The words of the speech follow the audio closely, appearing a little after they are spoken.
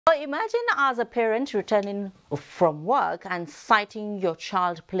Well, imagine as a parent returning from work and sighting your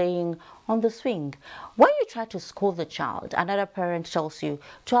child playing on the swing. When you try to scold the child, another parent tells you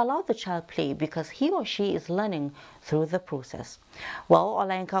to allow the child play because he or she is learning through the process. Well,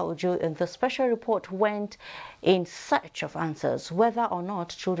 Olayinka Ojo in the special report went in search of answers whether or not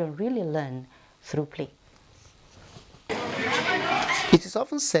children really learn through play. It is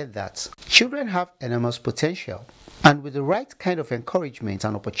often said that children have enormous potential, and with the right kind of encouragement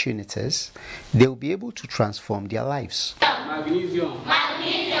and opportunities, they will be able to transform their lives.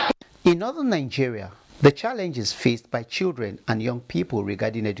 In northern Nigeria, the challenges faced by children and young people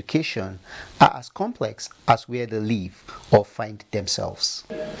regarding education are as complex as where they live or find themselves.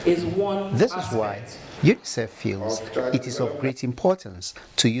 This is why UNICEF feels it is of great importance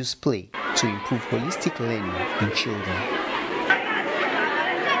to use play to improve holistic learning in children.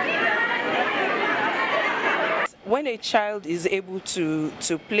 When a child is able to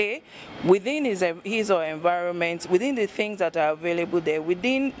play within his or her environment, within the things that are available there,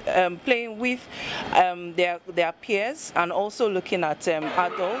 within playing with their peers and also looking at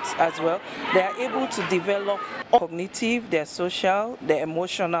adults as well, they are able to develop cognitive, their social, their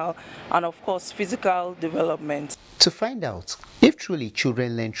emotional, and of course physical development. To find out if truly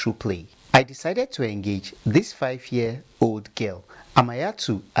children learn through play, I decided to engage this 5-year-old girl,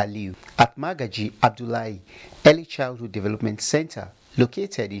 Amayatu Aliu, at Magaji Abdullahi Early Childhood Development Center,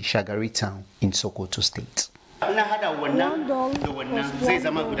 located in Shagari Town in Sokoto State.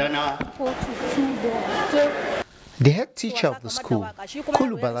 The head teacher of the school,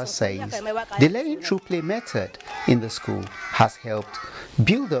 Kulubala, says the learning through play method in the school has helped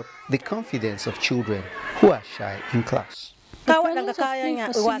build up the confidence of children who are shy in class. The presence of play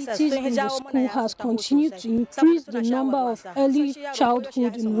facilities in the school has continued to increase the number of early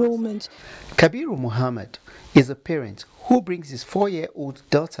childhood enrollment. Kabiru Muhammad is a parent who brings his 4-year-old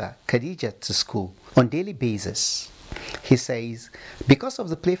daughter Khadija to school on a daily basis. He says because of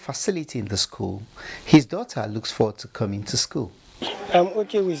the play facility in the school, his daughter looks forward to coming to school. I'm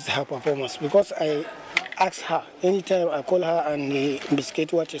okay with her performance because I ask her anytime I call her and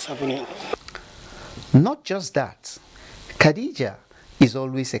investigate what is happening. Not just that, Khadija is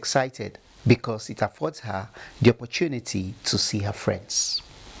always excited because it affords her the opportunity to see her friends.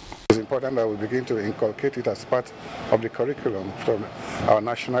 It's important that we begin to inculcate it as part of the curriculum from our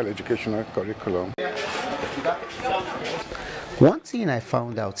national educational curriculum. One thing I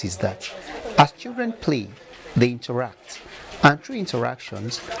found out is that as children play, they interact, and through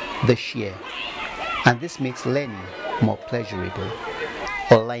interactions, they share. And this makes learning more pleasurable.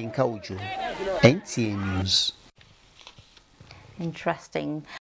 Olayinka Ojo, NTA News. Interesting.